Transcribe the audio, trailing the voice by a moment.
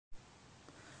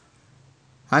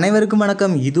அனைவருக்கும்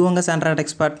வணக்கம். இது உங்கள் சாண்ட்ராய்ட்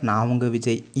எக்ஸ்பர்ட். நான் உங்கள்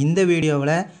விஜய். இந்த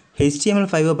வீடியோவில்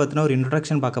HTML5 பற்றின ஒரு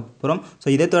இன்ட்ரொடக்ஷன் பார்க்க போகிறோம். ஸோ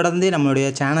இதை தொடர்ந்து நம்மளுடைய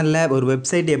சேனலில் ஒரு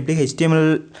வெப்சைட் எப்படி HTML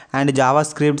and Java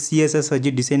script CSS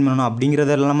வச்சு டிசைன் பண்ணணும்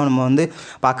அப்படிங்கிறதெல்லாம் நம்ம வந்து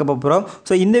பார்க்க போகிறோம்.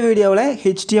 ஸோ இந்த வீடியோவில்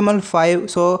HTML5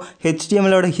 ஸோ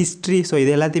HTMLோட ஹிஸ்ட்ரி ஸோ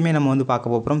இது எல்லாத்தையுமே நம்ம வந்து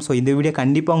பார்க்க போகிறோம். ஸோ இந்த வீடியோ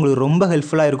கண்டிப்பாக உங்களுக்கு ரொம்ப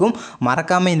ஹெல்ப்ஃபுல்லாக இருக்கும்.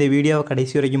 மறக்காமல் இந்த வீடியோவை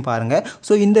கடைசி வரைக்கும் பாருங்கள்.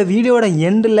 ஸோ இந்த வீடியோட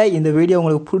எண்டில் இந்த வீடியோ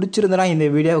உங்களுக்கு பிடிச்சிருந்தா இந்த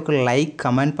வீடியோவுக்கு லைக்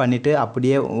கமெண்ட் பண்ணிவிட்டு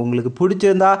அப்படியே உங்களுக்கு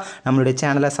பிடிச்சிருந்தா நம்மளுடைய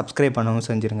சேனலை சப்ஸ்கிரைப் பண்ணவும்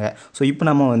செஞ்சுருங்க. ஸோ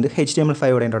இப்போ நம்ம வந்து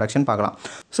HTML5 இன்ட்ரோடக்ஷன் பார்க்கலாம்.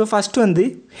 ஸோ ஃபஸ்ட்டு வந்து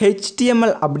HTML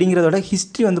அப்படிங்கிறதோட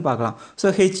ஹிஸ்ட்ரி வந்து பார்க்கலாம். ஸோ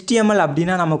HTML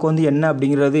அப்படின்னா நமக்கு வந்து என்ன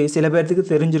அப்படிங்கிறது சில பேர்த்துக்கு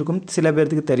தெரிஞ்சிருக்கும், சில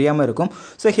பேர்த்துக்கு தெரியாமல் இருக்கும்.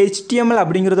 ஸோ HTML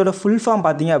அப்படிங்கிறதோட ஃபுல் ஃபார்ம்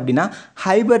பார்த்தீங்க அப்படின்னா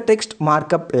hyper text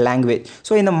markup language.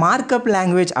 So இந்த மார்க்அப்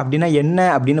லாங்குவேஜ் அப்படின்னா என்ன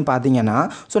அப்படின்னு பார்த்தீங்கன்னா,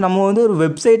 ஸோ நம்ம வந்து ஒரு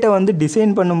வெப்சைட்டை வந்து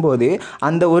டிசைன் பண்ணும்போது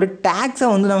அந்த ஒரு டேக்ஸை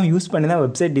வந்து நம்ம யூஸ் பண்ணி தான்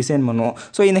வெப்சைட் டிசைன் பண்ணுவோம்.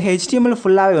 ஸோ இந்த HTML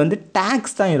ஃபுல்லாகவே வந்து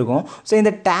டேக்ஸ் தான் இருக்கும். ஸோ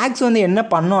இந்த டேக்ஸ் வந்து என்ன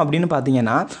பண்ணும் அப்படின்னு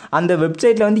பார்த்தீங்கன்னா, அந்த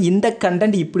வெப்சைட்டில் வந்து இந்த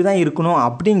கண்டென்ட் இப்படி தான் இருக்கணும்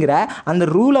அப்படிங்கிற அந்த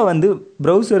ரூலை வந்து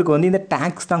ப்ரௌசருக்கு வந்து இந்த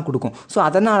டேக்ஸ் தான் கொடுக்கும். ஸோ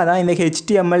அதனால தான் இந்த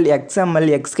HTML, XML,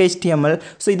 XHTML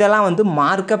ஸோ இதெல்லாம் வந்து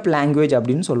மார்க்அப் லாங்குவேஜ்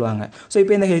அப்படின்னு சொல்லுவாங்க. ஸோ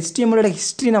இப்போ இந்த HTMLோட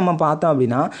ஹிஸ்ட்ரி நம்ம பார்த்தோம்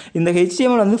அப்படின்னா, இந்த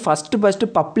HTML வந்து ஃபஸ்ட்டு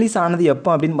பப்ளிஷ் ஆனது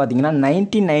எப்போ அப்படின்னு பார்த்தீங்கன்னா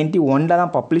 1991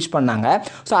 தான் பப்ளிஷ் பண்ணாங்க.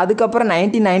 ஸோ அதுக்கப்புறம்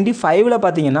 1995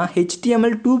 பார்த்தீங்கன்னா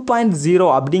HTML 2.0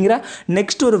 அப்படிங்கிற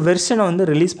நெக்ஸ்ட் ஒரு வெர்ஷனை வந்து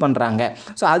ரிலீஸ் பண்ணுறாங்க.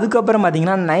 ஸோ அதுக்கப்புறம்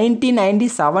பார்த்தீங்கன்னா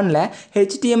 1997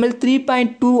 HTML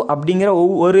 3.2 அப்படிங்கிற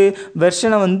ஒரு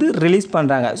வெர்ஷனை வந்து ரிலீஸ்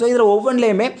பண்ணுறாங்க. ஸோ இதில்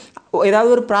ஒவ்வொன்றிலையுமே ஏதாவது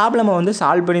ஒரு ப்ராப்ளமை வந்து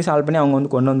சால்வ் பண்ணி அவங்க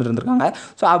வந்து கொண்டு வந்துருந்துருக்காங்க.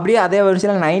 ஸோ அப்படியே அதே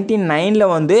வருஷத்தில் 1999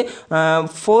 வந்து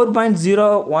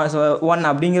 4.01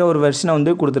 அப்படிங்கிற ஒரு வெர்ஷனை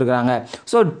வந்து கொடுத்துருக்காங்க.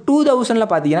 ஸோ 2000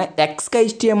 பார்த்தீங்கன்னா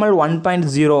XHTML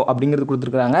 1.0 அப்படிங்கிறது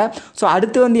கொடுத்துருக்காங்க. ஸோ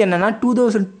அடுத்து வந்து என்னென்னா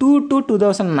 2002 to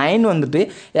 2009 வந்துட்டு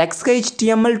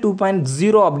XHTML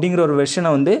 2.0 அப்படிங்கிற ஒரு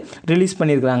வெர்ஷனை வந்து ரிலீஸ்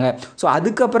பண்ணியிருக்காங்க. ஸோ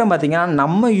அதுக்கப்புறம் பார்த்தீங்கன்னா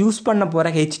நம்ம யூஸ் பண்ண போகிற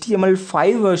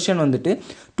HTML5 வெர்ஷன் வந்துட்டு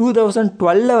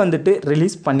 2012 வந்துட்டு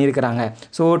ரிலீஸ் பண்ணியிருக்கிறாங்க.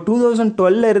 ஸோ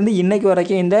 2012 இருந்து இன்னைக்கு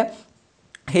வரைக்கும் இந்த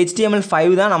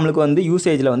HTML5 தான் நம்மளுக்கு வந்து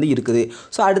யூசேஜில் வந்து இருக்குது.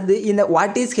 ஸோ அடுத்து இந்த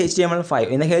வாட் இஸ் HTML5?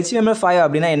 இந்த HTML5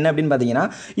 அப்படின்னா என்ன அப்படின்னு பார்த்தீங்கன்னா,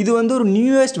 இது வந்து ஒரு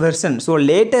நியூயஸ்ட் வெர்ஷன். ஸோ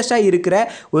லேட்டஸ்ட்டாக இருக்கிற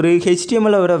ஒரு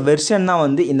HTMLோட வெர்ஷன் தான்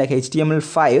வந்து இந்த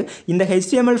HTML5. இந்த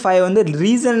HTML5 வந்து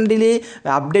ரீசெண்ட்லி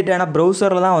அப்டேட்டான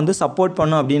ப்ரௌசரில் தான் வந்து சப்போர்ட்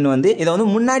பண்ணும் அப்படின்னு வந்து இதை வந்து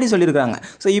முன்னாடி சொல்லியிருக்காங்க.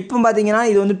 ஸோ இப்போ பார்த்தீங்கன்னா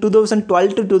இது வந்து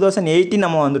 2012 to 2018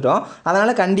 நம்ம வந்துட்டோம்.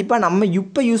 அதனால் கண்டிப்பாக நம்ம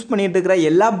இப்போ யூஸ் பண்ணிகிட்டு இருக்கிற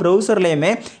எல்லா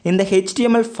ப்ரௌசர்லேயுமே இந்த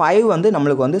HTML5 வந்து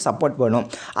நம்மளுக்கு வந்து சப்போர்ட் பண்ணும்.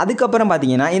 அதுக்கப்புறம்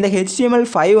பார்த்தீங்கன்னா இந்த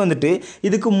HTML5 வந்துட்டு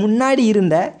இதுக்கு முன்னாடி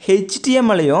இருந்த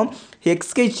HTMLையும்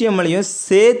XHTMLையும்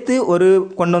சேர்த்து ஒரு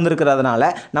கொண்டு வந்திருக்கிறதுனால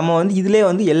நம்ம வந்து இதிலே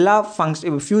வந்து எல்லா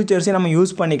ஃபியூச்சர்ஸையும் நம்ம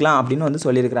யூஸ் பண்ணிக்கலாம் அப்படின்னு வந்து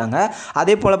சொல்லியிருக்கிறாங்க.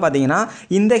 அதே போல் பார்த்தீங்கன்னா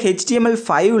இந்த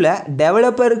HTML5ல்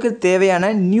டெவலப்பருக்கு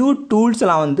தேவையான நியூ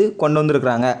டூல்ஸ்லாம் வந்து கொண்டு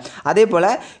வந்திருக்கிறாங்க. அதே போல்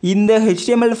இந்த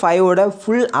HTML5ஓட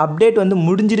ஃபுல் அப்டேட் வந்து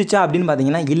முடிஞ்சிருச்சா அப்படின்னு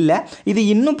பார்த்தீங்கன்னா இல்லை, இது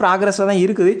இன்னும் ப்ராக்ரஸில் தான்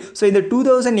இருக்குது. ஸோ இந்த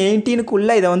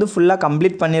 2018 இதை வந்து ஃபுல்லாக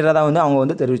கம்ப்ளீட் பண்ணிடுறதா வந்து அவங்க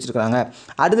வந்து தெரிவிச்சிருக்காங்க.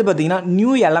 அடுத்து பார்த்தீங்கன்னா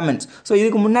நியூ எலமெண்ட்ஸ். ஸோ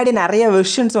இதுக்கு முன்னாடி நிறைய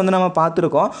வெர்ஷன்ஸ் வந்து நம்ம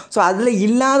பார்த்துருக்கோம். ஸோ அதில்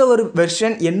இல்லாத ஒரு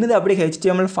வெர்ஷன் என்னது அப்படி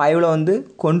HTML5ல் வந்து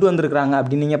கொண்டு வந்திருக்கிறாங்க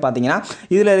அப்படின்னு நீங்கள் பார்த்தீங்கன்னா,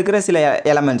 இதில் இருக்கிற சில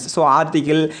elements, so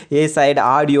article, ஏசைட்,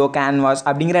 audio, canvas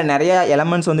அப்படிங்கிற நிறைய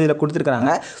எலமெண்ட்ஸ் வந்து இதில் கொடுத்துருக்குறாங்க.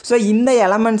 ஸோ இந்த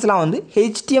எலமெண்ட்ஸ்லாம் வந்து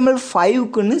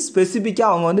HTML5க்குன்னு ஸ்பெசிஃபிக்காக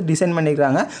அவங்க வந்து டிசைன்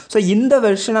பண்ணியிருக்காங்க. ஸோ இந்த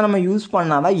வெர்ஷனை நம்ம யூஸ்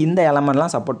பண்ணால் தான் இந்த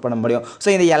எலமெண்ட்லாம் சப்போர்ட் பண்ண முடியும். ஸோ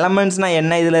இந்த எலமெண்ட்ஸ்னால்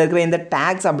என்ன, இதில் இருக்கிற இந்த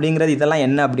டேக்ஸ் அப்படிங்கிறது இதெல்லாம்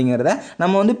என்ன அப்படிங்கிறத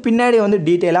நம்ம வந்து பின்னாடி வந்து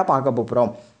டீட்டெயிலாக பார்க்க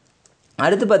போகிறோம்.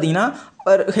 அடுத்து பார்த்தீங்கன்னா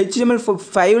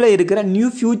HTML5ல் இருக்கிற நியூ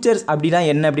ஃபியூச்சர்ஸ் அப்படின்னா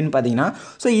என்ன அப்படின்னு பார்த்தீங்கன்னா,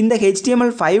 ஸோ இந்த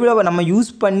HTML5ல் நம்ம யூஸ்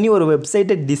பண்ணி ஒரு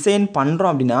வெப்சைட்டை டிசைன்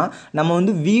பண்ணுறோம் அப்படின்னா நம்ம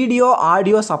வந்து வீடியோ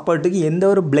ஆடியோ சப்போர்ட்டுக்கு எந்த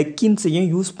ஒரு பிளக்கின்ஸையும்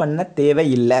யூஸ் பண்ண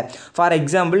தேவையில்லை. ஃபார்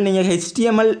எக்ஸாம்பிள் நீங்கள்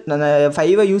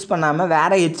HTML5 யூஸ் பண்ணாமல்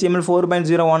வேறு HTML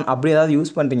 4.01 அப்படி ஏதாவது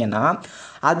யூஸ் பண்ணுறீங்கன்னா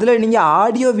அதில் நீங்கள்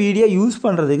ஆடியோ வீடியோ யூஸ்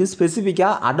பண்ணுறதுக்கு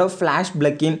ஸ்பெசிஃபிக்காக அடோப் ஃப்ளாஷ்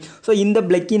பிளக்கின், ஸோ இந்த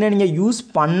பிளக்கினை நீங்கள் யூஸ்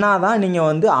பண்ணால் தான் நீங்கள்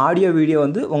வந்து ஆடியோ வீடியோ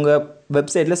வந்து உங்கள்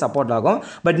வெப்சைட்டில் சப்போர்ட் ஆகும்.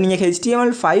 பட் நீங்கள்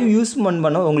HTML5 யூஸ்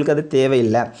பண்ண உங்களுக்கு அது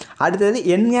தேவையில்லை. அடுத்தது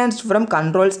enhanced from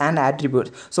controls and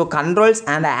attributes. So controls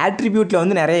and ஆட்ரிபியூட்டில்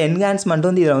வந்து நிறைய என்ஹான்ஸ்மெண்ட்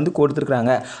வந்து இதில் வந்து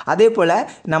கொடுத்துருக்குறாங்க. அதே போல்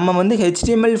நம்ம வந்து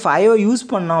HTML5 யூஸ்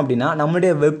பண்ணோம் அப்படின்னா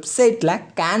நம்மளுடைய வெப்சைட்டில்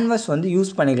கேன்வாஸ் வந்து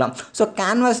யூஸ் பண்ணிக்கலாம். ஸோ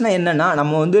கேன்வாஸ்னால் என்னென்னா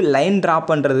நம்ம வந்து லைன் ட்ரா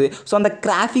பண்ணுறது, ஸோ அந்த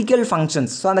கிராஃபிக்கல்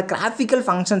ஃபங்க்ஷன்ஸ், ஸோ அந்த கிராஃபிக்கல்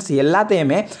ஃபங்க்ஷன்ஸ்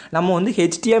எல்லாத்தையுமே நம்ம வந்து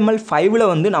HTML5ல்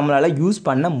வந்து நம்மளால் யூஸ்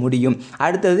பண்ண முடியும்.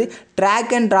 அடுத்தது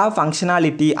ட்ராக் அண்ட் ட்ரா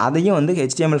ஃபங்க்ஷனாலிட்டி அதையும் வந்து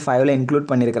HTML5ல இன்க்ளூட்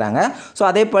பண்ணியிருக்கிறாங்க. ஸோ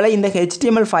அதே போல் இந்த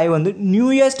HTML5 வந்து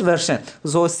நியூயஸ்ட் வெர்ஷன்,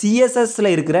 ஸோ CSSல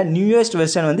இருக்கிற நியூயஸ்ட்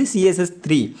வெர்ஷன் வந்து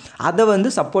CSS3 அதை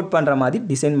வந்து சப்போர்ட் பண்ணுற மாதிரி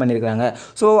டிசைன் பண்ணியிருக்காங்க.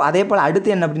 ஸோ அதே போல்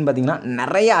அடுத்து என்ன அப்படின்னு பார்த்தீங்கன்னா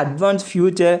நிறைய advance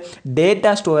future,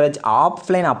 data storage,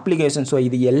 offline application, so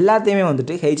இது எல்லாத்தையுமே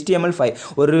வந்துட்டு HTML5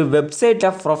 ஒரு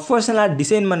வெப்சைட்டை ப்ரொஃபஷனலாக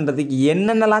டிசைன் பண்ணுறதுக்கு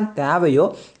என்னென்னலாம் தேவையோ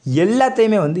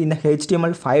எல்லாத்தையுமே வந்து இந்த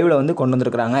HTML5ல வந்து கொண்டு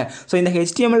வந்திருக்கிறாங்க. ஸோ இந்த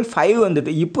HTML5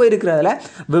 வந்துட்டு இப்போ இருக்கிறதுல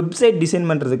வெப்சைட் டிசைன்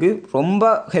பண்ணுறதுக்கு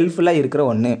ரொம்ப ஹெல்ப்ஃபுல்லாக இருக்கிற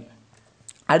ஒன்று.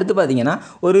 அடுத்து பார்த்தீங்கன்னா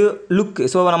ஒரு லுக்.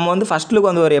 ஸோ நம்ம வந்து ஃபஸ்ட் லுக்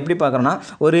வந்து ஒரு எப்படி பார்க்குறோன்னா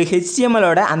ஒரு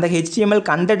HTMLோட அந்த HTML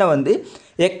கண்டென்ட்டை வந்து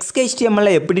XHTML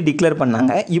எப்படி டிக்ளேர்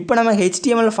பண்ணாங்க, இப்போ நம்ம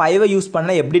HTML5 யூஸ் பண்ண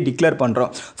எப்படி டிக்ளேர்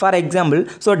பண்ணுறோம். For example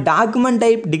so document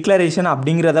type declaration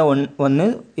அப்படிங்கிறத ஒன்று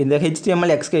இந்த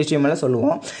HTML XHTML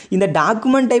சொல்லுவோம். இந்த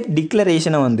டாக்குமெண்ட் டைப்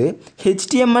டிக்ளரேஷனை வந்து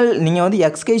HTML நீங்கள் வந்து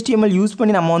XHTML யூஸ்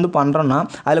பண்ணி நம்ம வந்து பண்ணுறோன்னா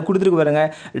அதில் கொடுத்துருக்கு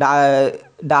பாருங்கள்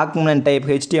document type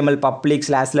HTML public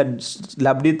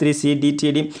 /w3c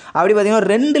DTD அப்படி பார்த்தீங்கன்னா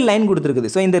 2 லைன் கொடுத்துருக்குது.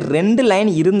 ஸோ இந்த 2 லைன்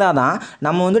இருந்தால் தான்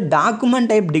நம்ம வந்து டாக்குமெண்ட்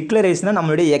டைப் டிக்ளரேஷனை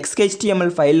நம்மளுடைய XHTML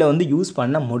ஃபைலில் வந்து யூஸ்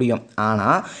பண்ண முடியும்.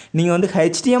 ஆனால் நீங்கள் வந்து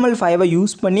HTML5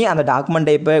 யூஸ் பண்ணி அந்த டாக்குமெண்ட்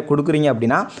டைப்பை கொடுக்குறீங்க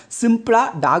அப்படின்னா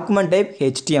சிம்பிளாக டாக்குமெண்ட் டைப்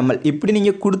HTML இப்படி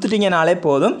நீங்கள் கொடுத்துட்டீங்கனாலே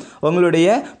போதும், உங்களுடைய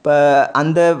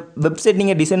அந்த வெப்சைட்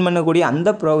நீங்கள் டிசைன் பண்ணக்கூடிய அந்த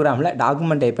ப்ரோக்ராமில்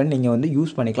டாக்குமெண்ட் டைப்பை நீங்கள் வந்து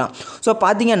யூஸ் பண்ணிக்கலாம். ஸோ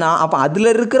பார்த்தீங்கன்னா அப்போ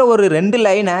அதில் இருக்கிற ஒரு 2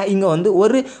 லைனை இங்கே வந்து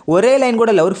ஒரே லைன் கூட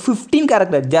இல்லை, ஒரு 15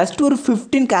 கேரக்டர், ஜஸ்ட் ஒரு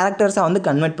 15 கேரக்டர்ஸாக வந்து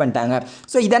கன்வெர்ட் பண்ணிட்டாங்க.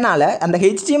 ஸோ இதனால் அந்த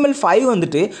HTML5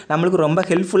 வந்துட்டு நம்மளுக்கு ரொம்ப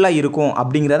ஹெல்ப்ஃபுல்லாக இருக்கும்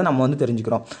அப்படிங்கிறத நம்ம வந்து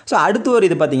தெரிஞ்சுக்கிறோம். ஸோ அடுத்து ஒரு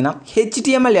இது பார்த்தீங்கன்னா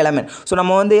HTML எலமெண்ட். ஸோ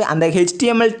நம்ம வந்து அந்த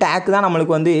HTML டேக் தான்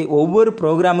நம்மளுக்கு வந்து ஒவ்வொரு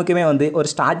ப்ரோக்ராமுக்குமே வந்து ஒரு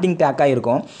ஸ்டார்டிங் டேக்காக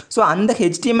இருக்கும். ஸோ அந்த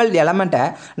HTML எலமெண்ட்டை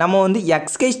நம்ம வந்து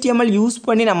XHTML யூஸ்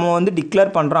பண்ணி நம்ம வந்து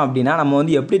டிக்ளேர் பண்ணுறோம் அப்படின்னா நம்ம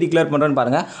வந்து எப்படி டிக்ளேர் பண்ணுறோன்னு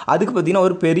பாருங்கள். அதுக்கு பார்த்தீங்கன்னா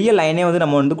ஒரு பெரிய லைனே வந்து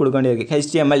நம்ம வந்து கொடுக்க வேண்டியிருக்கு,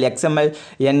 HTML XML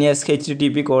NS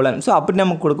HTTP : so அப்படி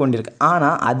நமக்கு கொடுக்க வேண்டியிருக்கு.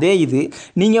 ஆனால் அதே இது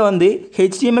நீங்கள் வந்து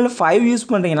HTML5 யூஸ்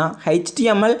பண்ணுறீங்கன்னா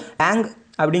HTML lang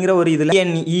அப்படிங்கிற ஒரு இதில்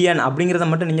EN அப்படிங்கிறத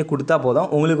மட்டும் நீங்கள் கொடுத்தா போதும்,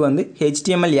 உங்களுக்கு வந்து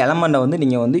HTML எலமெண்ட்டை வந்து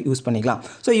நீங்கள் வந்து யூஸ் பண்ணிக்கலாம்.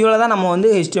 ஸோ இவ்வளோ தான் நம்ம வந்து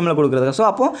HTML கொடுக்குறது. ஸோ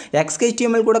அப்போது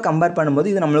XHTML கூட கம்பேர்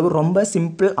பண்ணும்போது இது நம்மளுக்கு ரொம்ப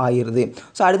சிம்பிள் ஆகிடுது.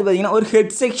 ஸோ அடுத்து பார்த்தீங்கன்னா ஒரு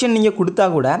ஹெட் செக்ஷன் நீங்கள் கொடுத்தா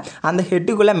கூட அந்த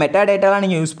ஹெட்டுக்குள்ளே மெட்டா டேட்டாலாம்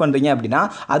நீங்கள் யூஸ் பண்ணுறீங்க அப்படின்னா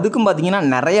அதுக்கும் பார்த்தீங்கன்னா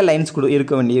நிறைய லைன்ஸ்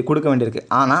கொடுக்க வேண்டியிருக்கு.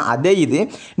 ஆனால் அதே இது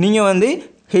நீங்கள் வந்து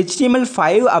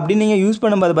HTML5 அப்படின்னு நீங்கள் யூஸ்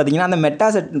பண்ணும்போது பார்த்தீங்கன்னா அந்த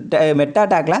மெட்டா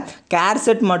டேக்கில் கேர்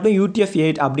செட் மட்டும்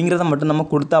UTF-8 அப்படிங்கிறத மட்டும் நம்ம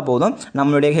கொடுத்தா போதும்,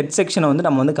 நம்மளுடைய ஹெட் செக்ஷனை வந்து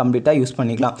நம்ம வந்து கம்ப்ளீட்டாக யூஸ்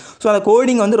பண்ணிக்கலாம். ஸோ அந்த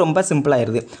கோடிங் வந்து ரொம்ப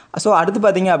சிம்பிளாகிடுது. ஸோ அடுத்து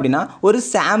பார்த்தீங்க அப்படின்னா ஒரு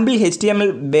சாம்பிள்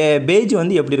HTML பேஜ்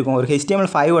வந்து எப்படி இருக்கும், ஒரு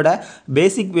HTML5ஓட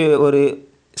பேசிக் ஒரு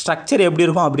ஸ்ட்ரக்சர் எப்படி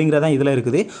இருக்கும் அப்படிங்கிறதான் இதில்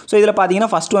இருக்குது. ஸோ இதில் பார்த்தீங்கன்னா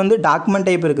ஃபஸ்ட்டு வந்து டாக்குமெண்ட்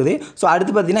டைப் இருக்குது. ஸோ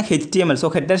அடுத்து பார்த்தீங்கன்னா HTML, ஸோ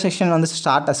ஹெட்டர் செக்ஷன் வந்து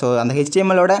ஸோ அந்த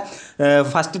HTMLோட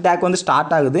ஃபஸ்ட்டு டேக் வந்து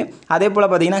ஸ்டார்ட் ஆகுது. அதே போல்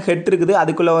பார்த்தீங்கன்னா ஹெட் இருக்குது,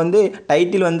 அதுக்குள்ளே வந்து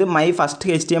டைட்டில் வந்து மை ஃபஸ்ட்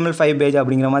HTML5 பேஜ்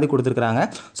அப்படிங்கிற மாதிரி கொடுத்துருக்காங்க.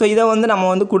 ஸோ இதை வந்து நம்ம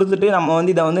வந்து கொடுத்துட்டு நம்ம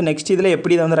வந்து இதை வந்து நெக்ஸ்ட் இதில்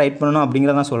எப்படி இதை வந்து ரைட் பண்ணணும்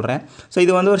அப்படிங்கிறதான் சொல்கிறேன். ஸோ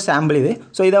இது வந்து ஒரு சாம்பிள் இது.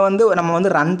 ஸோ இதை வந்து நம்ம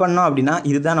வந்து ரன் பண்ணோம் அப்படின்னா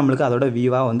இதுதான் நம்மளுக்கு அதோட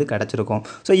வியூவாக வந்து கிடச்சிருக்கும்.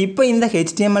 ஸோ இப்போ இந்த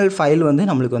HTML ஃபைல் வந்து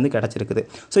நம்மளுக்கு வந்து கிடச்சிருக்குது.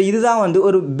 ஸோ இதுதான் வந்து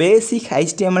ஒரு பேசிக்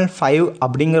HTML5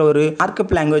 அப்படிங்கிற ஒரு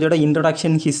மார்க்கப் லாங்குவேஜோட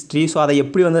இன்ட்ரோடக்ஷன் ஹிஸ்ட்ரி. ஸோ அதை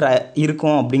எப்படி வந்து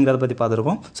இருக்கும் அப்படிங்கிறத பற்றி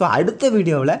பார்த்துருக்கோம். ஸோ அடுத்த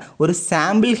வீடியோவில் ஒரு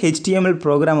சாம்பிள் HTML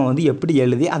ப்ரோக்ராமை வந்து எப்படி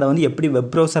எழுதி அதை வந்து எப்படி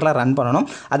வெப் ப்ரௌசரில் ரன் பண்ணணும்,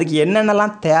 அதுக்கு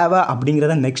என்னென்னலாம் தேவை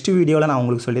அப்படிங்கிறத நெக்ஸ்ட் வீடியோவில் நான்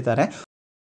உங்களுக்கு சொல்லித்தரேன்.